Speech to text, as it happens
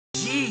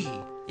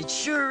It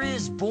sure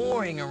is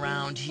boring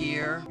around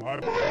here.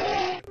 My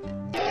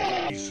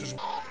pieces,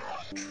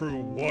 true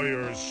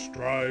warriors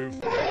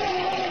strive.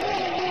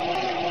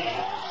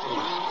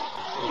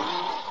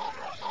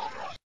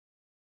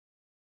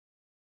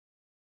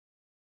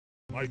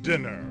 My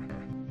dinner.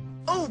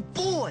 Oh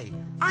boy!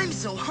 I'm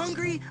so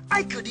hungry,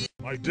 I could eat—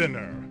 My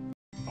dinner.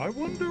 I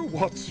wonder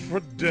what's for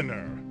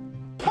dinner.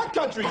 What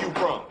country you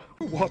from?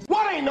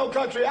 What ain't no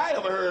country I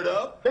ever heard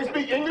of? They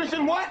speak English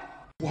and what?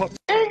 What?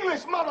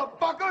 English,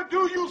 motherfucker!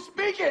 Do you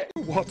speak it?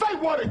 What? Say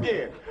what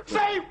again?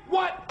 Say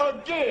what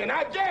again?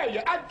 I dare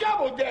you. I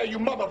double dare you,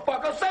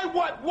 motherfucker. Say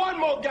what one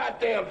more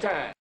goddamn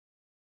time.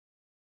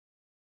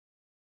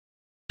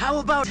 How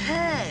about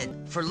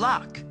head for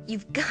luck?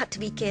 You've got to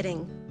be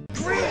kidding.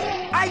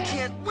 Great! I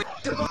can't wait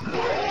to—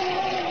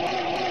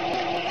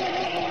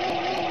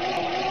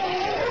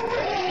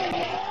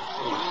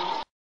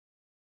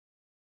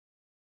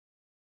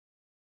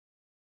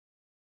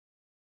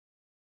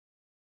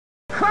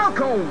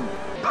 Falcon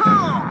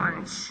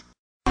Punch!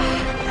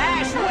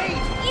 Ash, wait!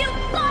 You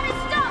gotta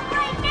stop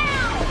right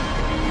now!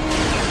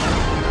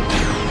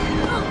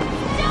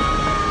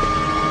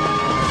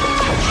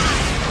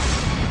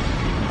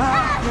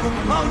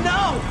 Oh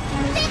no!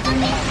 Pick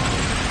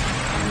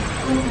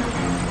a